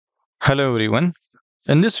Hello everyone.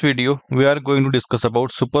 In this video, we are going to discuss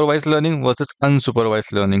about supervised learning versus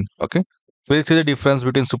unsupervised learning. Okay, we'll see the difference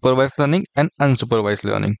between supervised learning and unsupervised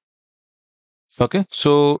learning. Okay,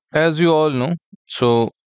 so as you all know, so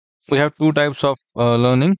we have two types of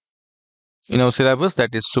learning in our syllabus,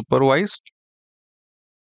 that is supervised,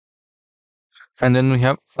 and then we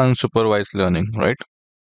have unsupervised learning, right?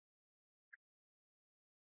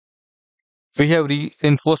 We have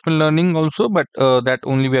reinforcement learning also, but that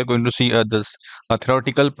only we are going to see this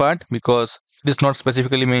theoretical part because it is not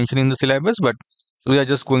specifically mentioned in the syllabus, but we are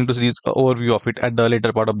just going to see this overview of it at the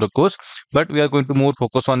later part of the course. But we are going to more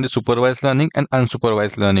focus on the supervised learning and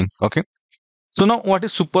unsupervised learning. Okay. So now what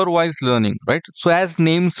is supervised learning, right? So as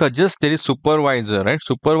name suggests, there is supervisor, right?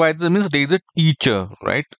 Supervisor means there is a teacher,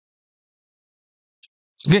 right?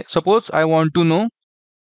 Okay. Suppose I want to know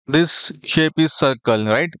this shape is circle,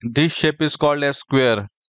 right? This shape is called as square.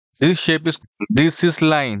 This is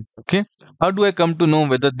line. Okay. How do I come to know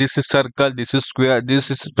whether this is circle, this is square,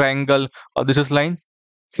 this is triangle, or this is line?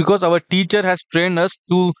 Because our teacher has trained us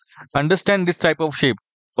to understand this type of shape.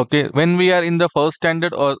 Okay. When we are in the first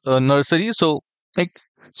standard or nursery, so like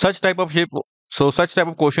such type of shape, so such type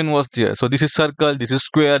of question was there. So this is circle, this is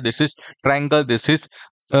square, this is triangle,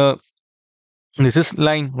 uh, this is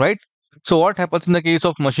line, right? So what happens in the case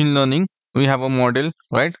of machine learning? We have a model,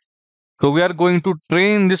 right? So we are going to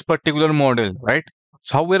train this particular model, right?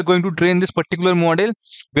 So how we are going to train this particular model?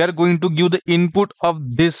 We are going to give the input of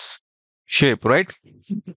this shape, right?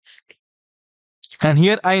 And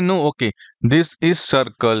here I know, okay, this is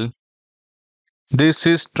circle, this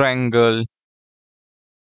is triangle,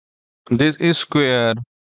 this is square,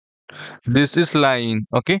 this is line.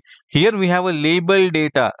 Okay, here we have a label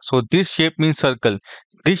data. So this shape means circle,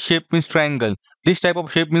 this shape means triangle, this type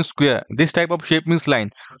of shape means square, this type of shape means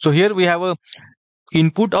line. So here we have a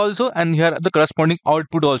input also, and here the corresponding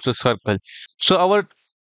output also, circle. So our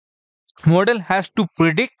model has to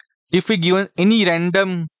predict, if we given any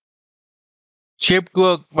random shape to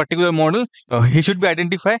a particular model, he should be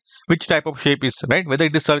identify which type of shape is, right, whether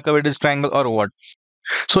it is circle, whether it is triangle, or what.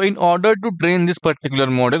 So in order to train this particular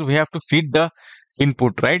model, we have to feed the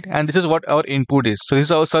input, right? And this is what our input is. So this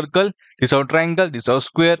is our circle, this is our triangle, this is our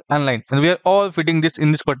square and line, and we are all fitting this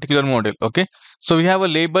in this particular model. Okay, so we have a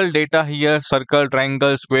label data here: circle,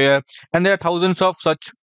 triangle, square, and there are thousands of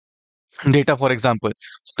such data. For example,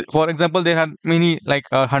 there are many, like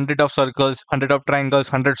 100 of circles, 100 of triangles,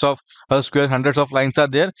 hundreds of squares, hundreds of lines are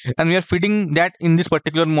there, and we are feeding that in this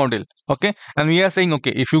particular model. Okay, and we are saying,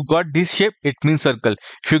 okay, if you got this shape, it means circle;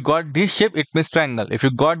 if you got this shape, it means triangle; if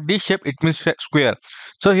you got this shape, it means square.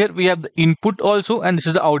 So here we have the input also, and this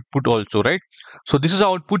is the output also, right? So this is the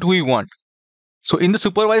output we want. So in the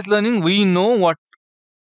supervised learning, we know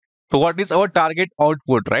what is our target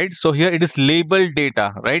output, right? So here it is labeled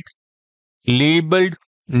data, right? Labeled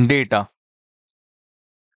data.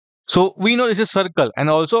 So we know this is circle, and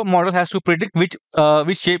also model has to predict which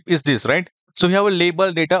shape is this, right? So we have a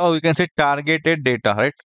label data, or we can say targeted data,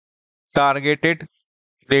 right? Targeted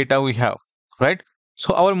data we have, right?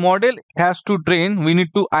 So our model has to train. We need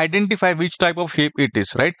to identify which type of shape it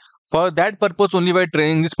is, right? For that purpose only, by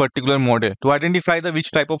training this particular model to identify the which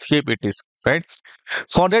type of shape it is, right?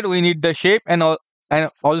 For that we need the shape and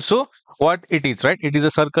also what it is, right? It is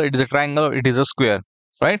a circle, it is a triangle, or it is a square,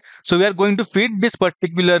 right? So we are going to feed this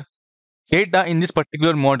particular data in this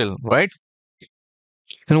particular model, right?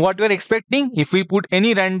 And what we are expecting, if we put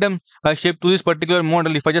any random shape to this particular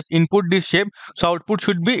model, if I just input this shape, so output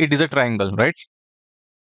should be it is a triangle, right?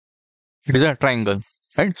 It is a triangle,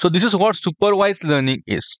 right? So this is what supervised learning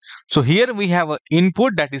is. So here we have an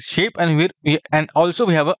input, that is shape, and and also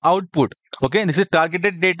we have an output. Okay, this is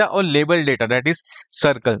targeted data or labeled data, that is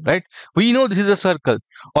circle, right? We know this is a circle.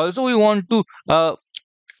 Also we want to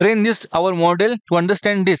train this our model to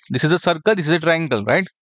understand this is a circle, this is a triangle, right?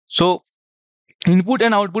 So input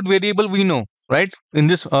and output variable we know, right, in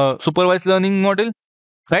this supervised learning model,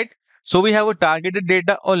 right? So we have a targeted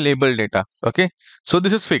data or labeled data. Okay, so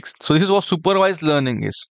this is fixed. So this is what supervised learning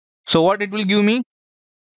is. So what it will give me,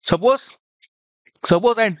 suppose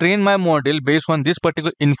I train my model based on this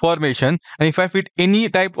particular information, and if I fit any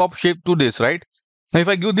type of shape to this, right, now if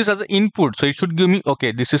I give this as an input, so it should give me,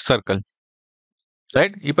 okay, this is circle,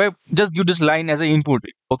 right? If I just give this line as an input,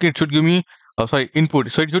 okay, it should give me, sorry,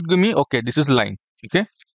 input, so it should give me, okay, this is line. Okay,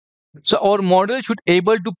 so our model should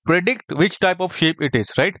able to predict which type of shape it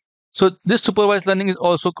is, right? So this supervised learning is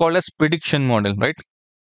also called as prediction model, right?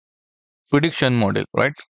 Prediction model,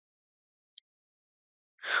 right?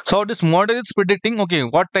 So this model is predicting, okay,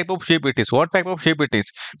 what type of shape it is,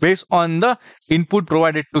 based on the input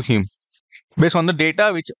provided to him, based on the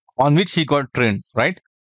data which on which he got trained, right?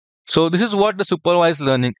 So this is what the supervised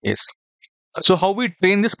learning is. So how we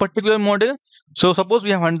train this particular model? So suppose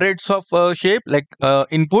we have hundreds of shape like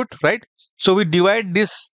input, right? So we divide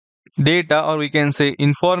this data, or we can say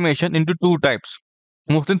information, into two types,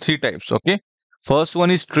 mostly three types. Okay. First one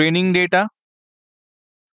is training data,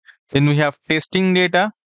 then we have testing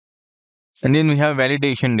data, and then we have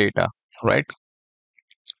validation data, right?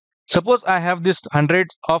 Suppose I have this 100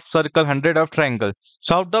 of circle, 100 of triangle.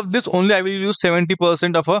 So out of this only I will use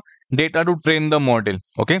 70% of a data to train the model.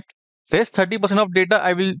 Okay. Rest 30% of data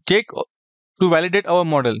I will take to validate our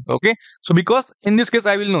model. Okay. So because in this case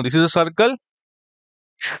I will know this is a circle.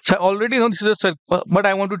 So I already know this is a circle, but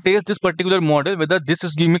I want to test this particular model whether this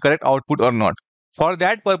is giving me correct output or not. For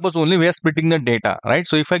that purpose only we are splitting the data, right?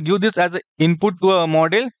 So if I give this as an input to a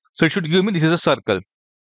model, so it should give me this is a circle.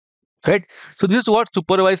 Right. So this is what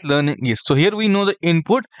supervised learning is. So here we know the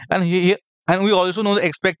input, and here and we also know the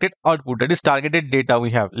expected output, that is targeted data, we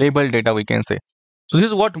have labeled data, we can say. So this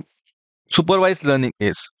is what supervised learning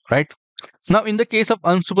is, right? Now in the case of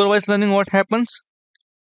unsupervised learning, what happens?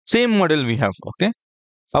 Same model we have. Okay,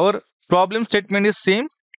 our problem statement is same,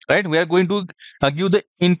 right? We are going to give the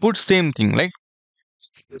input same thing, like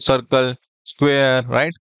circle, square,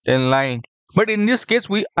 right, then line. But in this case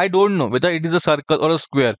we I don't know whether it is a circle or a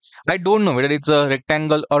square. I don't know whether it's a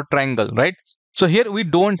rectangle or triangle, right? So here we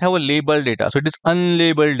don't have a labeled data, so it is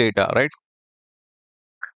unlabeled data, right?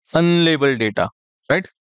 Unlabeled data, right?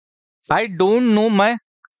 I don't know my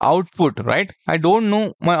output, right? I don't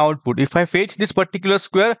know my output. If I fetch this particular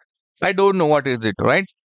square, I don't know what is it, right?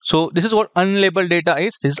 So this is what unlabeled data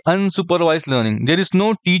is. This is unsupervised learning. There is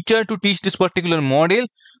no teacher to teach this particular model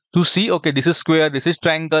to see, okay, this is square, this is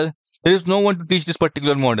triangle. There is no one to teach this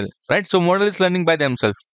particular model, right? So model is learning by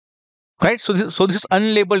themselves, right? So this is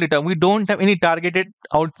unlabeled data. We don't have any targeted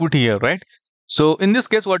output here, right? So in this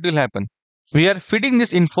case, what will happen? We are feeding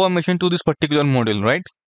this information to this particular model, right?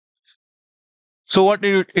 So what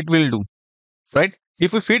it will do, right?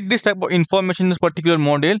 If we feed this type of information in this particular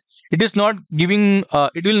model, it is not giving,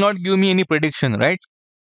 it will not give me any prediction, right?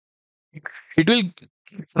 It will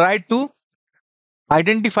try to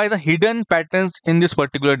identify the hidden patterns in this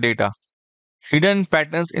particular data, hidden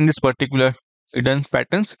patterns in this particular, hidden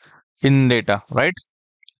patterns in data, right?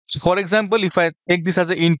 So for example, if I take this as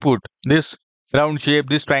an input, this round shape,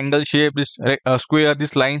 this triangle shape, this square,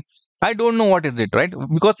 this line, I don't know what is it, right?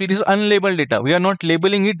 Because it is unlabeled data. We are not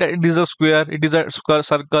labeling it that it is a square, it is a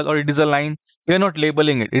circle, or it is a line. We are not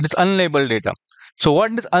labeling it. It is unlabeled data. So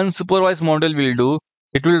what this unsupervised model will do,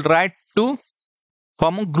 it will try to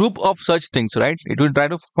form a group of such things, right? It will try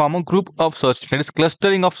to form a group of such, that is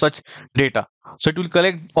clustering of such data. So it will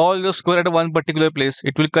collect all the square at one particular place.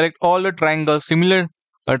 It will collect all the triangles, similar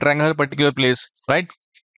triangle at a particular place, right?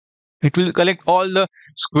 It will collect all the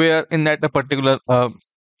square in that a particular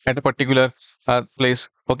place.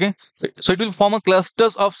 Okay, so it will form a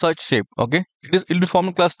clusters of such shape. Okay, it will form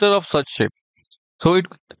a cluster of such shape. So it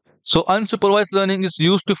so unsupervised learning is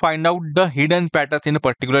used to find out the hidden patterns in a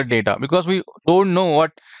particular data, because we don't know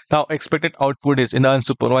what the expected output is in the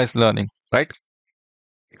unsupervised learning, right?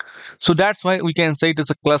 So that's why we can say it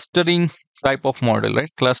is a clustering type of model, right?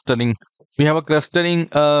 Clustering. We have a clustering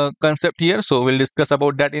concept here, so we'll discuss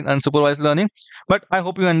about that in unsupervised learning. But I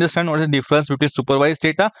hope you understand what is the difference between supervised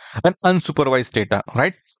data and unsupervised data,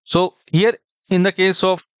 right? So here in the case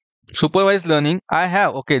of supervised learning, I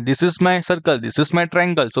have, okay, this is my circle, this is my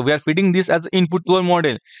triangle. So we are feeding this as input to our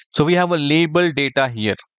model. So we have a label data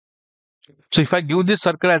here. So if I give this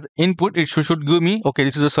circle as input, it should give me, okay,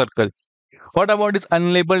 this is a circle. What about this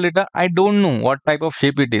unlabeled data? I don't know what type of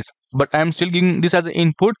shape it is, but I'm still giving this as an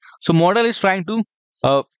input. So model is trying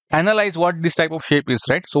to analyze what this type of shape is,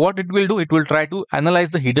 right? So what it will do, it will try to analyze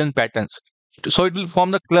the hidden patterns. So it will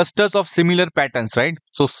form the clusters of similar patterns, right?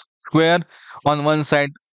 So square on one side,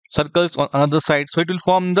 circles on another side. So it will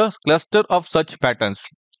form the cluster of such patterns.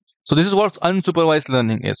 So this is what unsupervised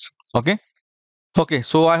learning is. Okay. Okay,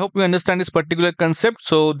 so I hope you understand this particular concept.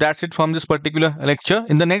 So that's it from this particular lecture.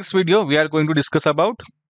 In the next video, we are going to discuss about.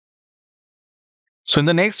 So in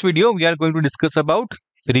the next video, we are going to discuss about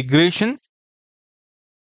regression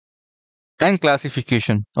and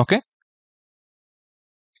classification. Okay,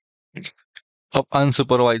 of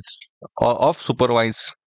unsupervised or of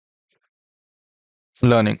supervised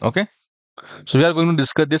learning. Okay, so we are going to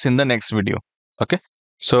discuss this in the next video. Okay,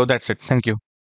 so that's it. Thank you.